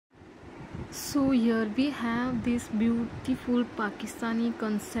So here we have this beautiful Pakistani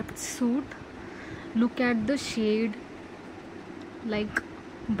concept suit. Look at the shade, like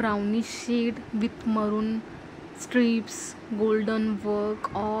brownish shade with maroon strips, golden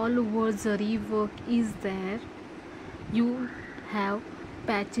work, all over zari work is there. You have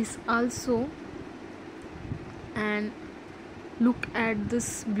patches also, and look at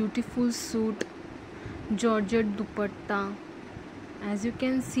this beautiful suit, Georgette dupatta. As you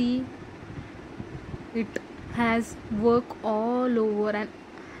can see, it has work all over and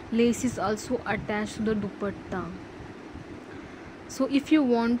lace is also attached to the dupatta. So if you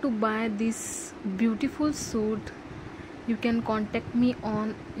want to buy this beautiful suit, you can contact me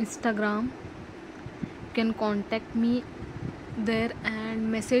on Instagram. You can contact me there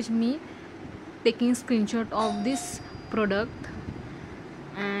and message me taking screenshot of this product,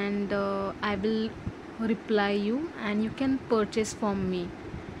 and I will reply you and you can purchase from me.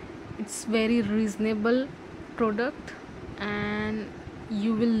 It's very reasonable product and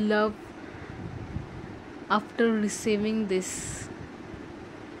you will love after receiving this,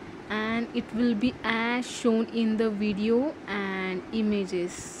 and it will be as shown in the video and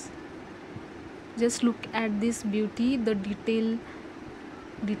images. Just look at this beauty. The detailing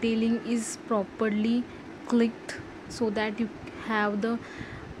is properly clicked so that you have the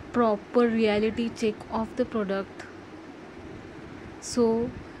proper reality check of the product. So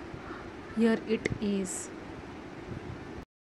here it is.